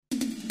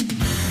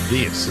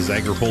This is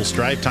AgriPulse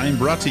Drive Time,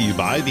 brought to you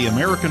by the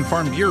American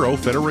Farm Bureau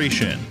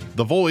Federation,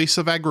 the voice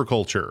of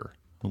agriculture.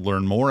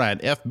 Learn more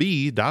at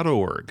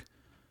fb.org.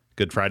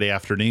 Good Friday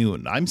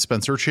afternoon. I'm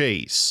Spencer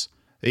Chase.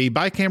 A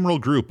bicameral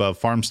group of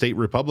farm state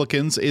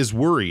Republicans is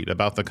worried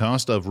about the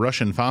cost of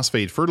Russian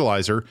phosphate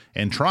fertilizer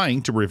and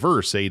trying to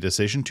reverse a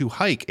decision to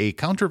hike a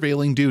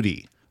countervailing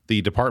duty.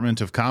 The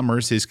Department of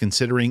Commerce is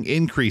considering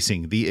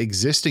increasing the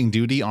existing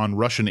duty on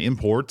Russian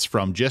imports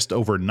from just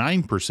over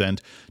 9%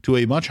 to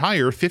a much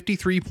higher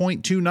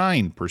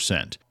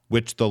 53.29%,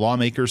 which the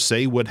lawmakers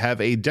say would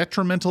have a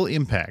detrimental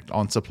impact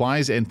on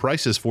supplies and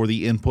prices for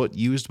the input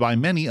used by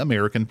many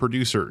American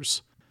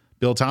producers.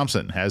 Bill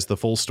Thompson has the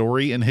full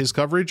story in his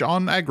coverage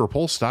on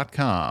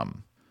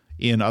agripulse.com.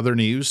 In other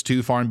news,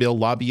 two Farm Bill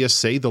lobbyists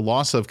say the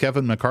loss of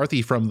Kevin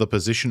McCarthy from the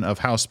position of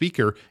House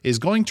Speaker is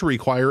going to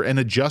require an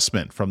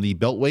adjustment from the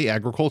Beltway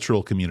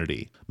agricultural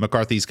community.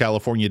 McCarthy's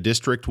California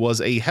district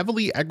was a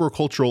heavily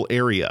agricultural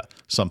area,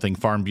 something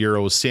Farm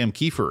Bureau's Sam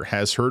Kiefer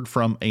has heard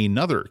from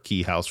another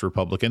key House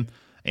Republican,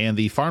 and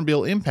the Farm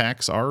Bill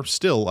impacts are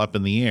still up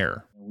in the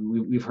air.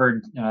 We've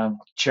heard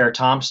Chair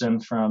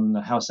Thompson from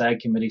the House Ag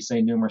Committee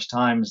say numerous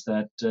times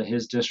that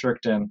his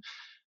district and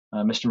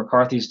Mr.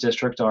 McCarthy's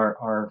district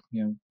are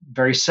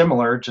very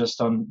similar,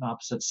 just on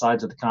opposite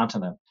sides of the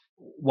continent.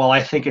 While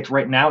I think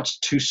right now it's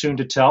too soon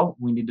to tell,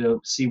 we need to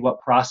see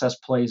what process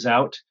plays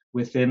out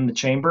within the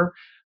chamber.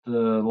 The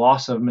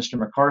loss of Mr.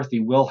 McCarthy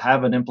will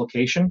have an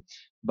implication,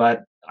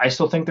 but I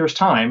still think there's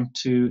time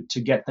to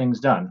get things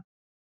done,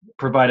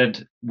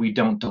 provided we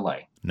don't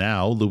delay.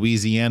 Now,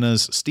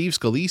 Louisiana's Steve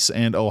Scalise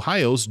and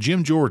Ohio's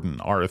Jim Jordan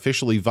are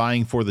officially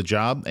vying for the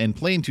job and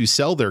plan to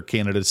sell their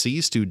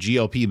candidacies to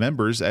GOP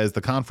members as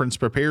the conference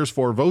prepares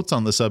for votes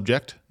on the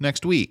subject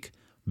next week.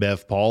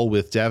 Bev Paul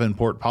with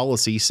Davenport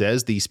Policy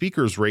says the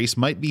speaker's race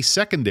might be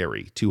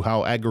secondary to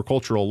how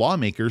agricultural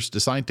lawmakers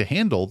decide to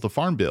handle the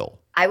Farm Bill.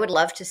 I would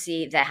love to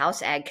see the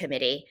House Ag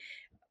Committee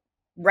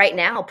right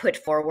now put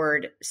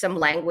forward some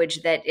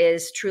language that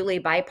is truly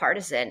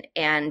bipartisan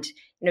and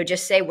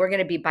just say we're going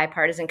to be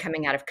bipartisan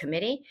coming out of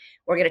committee.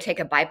 We're going to take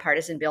a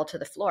bipartisan bill to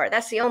the floor.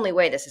 That's the only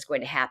way this is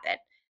going to happen.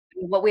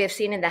 What we have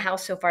seen in the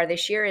House so far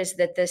this year is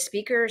that the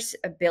speaker's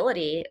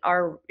ability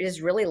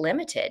is really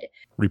limited.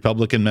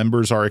 Republican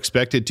members are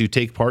expected to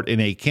take part in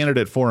a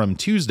candidate forum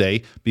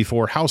Tuesday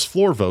before House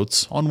floor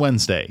votes on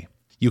Wednesday.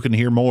 You can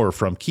hear more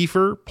from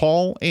Kiefer,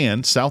 Paul,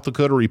 and South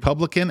Dakota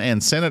Republican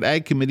and Senate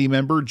Ag Committee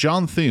member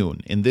John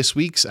Thune in this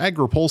week's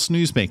AgriPulse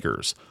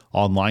Newsmakers,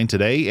 online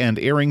today and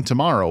airing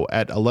tomorrow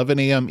at 11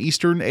 a.m.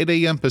 Eastern, 8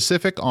 a.m.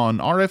 Pacific on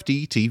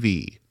RFD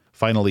TV.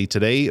 Finally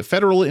today,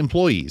 federal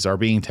employees are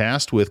being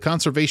tasked with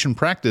conservation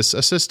practice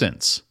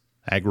assistance.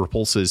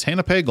 AgriPulse's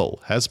Hannah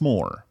Pagel has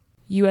more.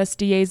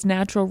 USDA's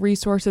Natural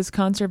Resources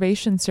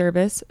Conservation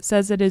Service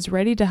says it is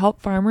ready to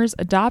help farmers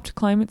adopt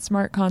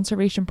climate-smart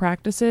conservation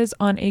practices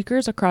on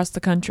acres across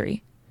the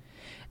country.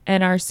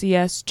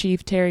 NRCS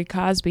Chief Terry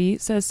Cosby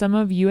says some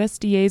of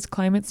USDA's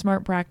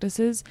climate-smart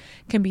practices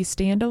can be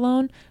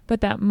standalone,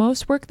 but that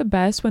most work the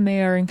best when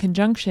they are in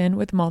conjunction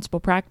with multiple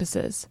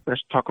practices.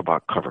 Let's talk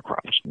about cover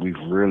crops. We've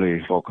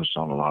really focused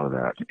on a lot of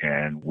that,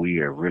 and we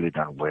have really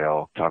done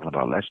well talking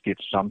about let's get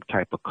some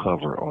type of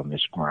cover on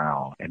this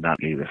ground and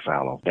not leave it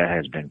fallow. That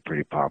has been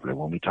pretty popular.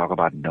 When we talk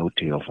about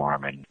no-till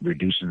farming,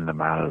 reducing the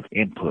amount of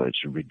inputs,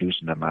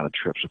 reducing the amount of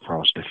trips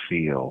across the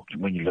field.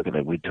 When you look at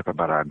it, we talk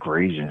about our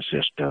grazing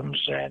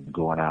systems and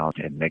going out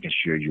and making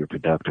sure you're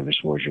productive as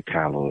far as your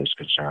cattle is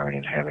concerned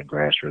and having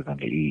grass for them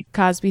to eat.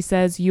 Cosby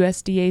says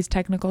USDA's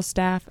technical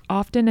staff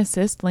often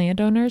assist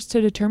landowners to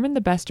determine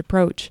the best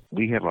approach.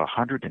 We have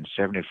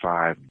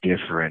 175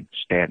 different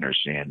standards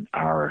in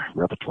our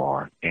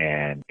repertoire,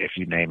 and if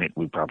you name it,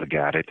 we probably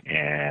got it.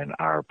 And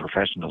our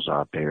professionals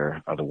out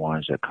there are the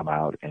ones that come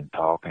out and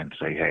talk and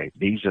say, hey,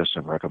 these are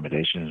some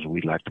recommendations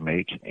we'd like to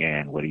make,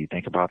 and what do you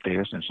think about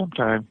this? And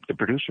sometimes the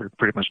producer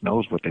pretty much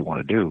knows what they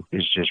want to do.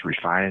 It's just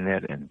refining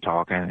it and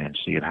talking and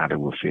seeing how they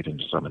will fit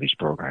into some of these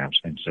programs.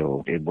 And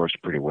so it works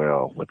pretty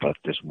well with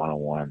this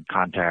one-on-one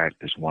contact,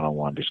 this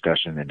one-on-one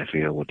discussion in the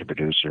field with the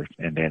producer,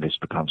 and then this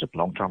becomes a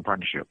long-term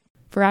partnership.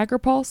 For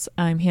AgriPulse,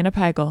 I'm Hannah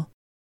Pagel.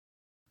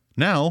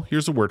 Now,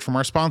 here's a word from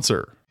our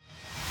sponsor.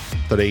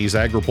 Today's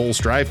AgriPulse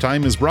Drive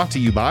Time is brought to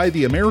you by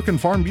the American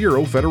Farm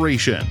Bureau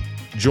Federation.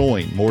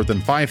 Join more than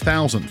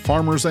 5,000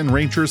 farmers and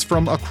ranchers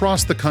from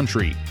across the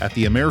country at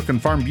the American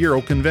Farm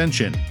Bureau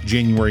Convention,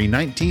 January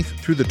 19th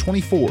through the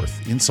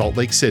 24th in Salt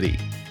Lake City.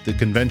 The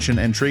convention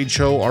and trade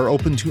show are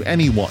open to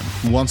anyone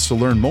who wants to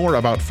learn more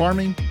about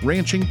farming,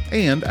 ranching,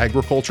 and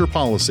agriculture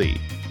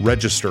policy.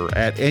 Register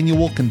at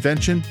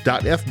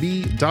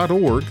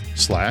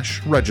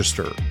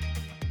annualconvention.fb.org/register.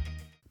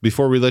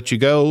 Before we let you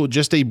go,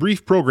 just a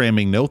brief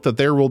programming note that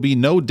there will be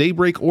no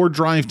daybreak or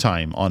drive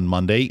time on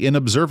Monday in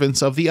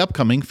observance of the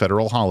upcoming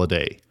federal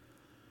holiday.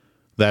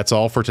 That's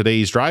all for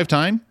today's Drive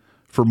Time.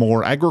 For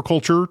more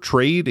agriculture,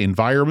 trade,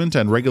 environment,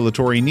 and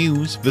regulatory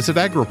news, visit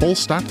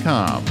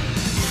agripulse.com.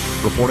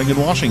 Reporting in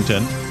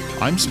Washington,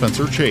 I'm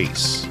Spencer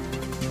Chase.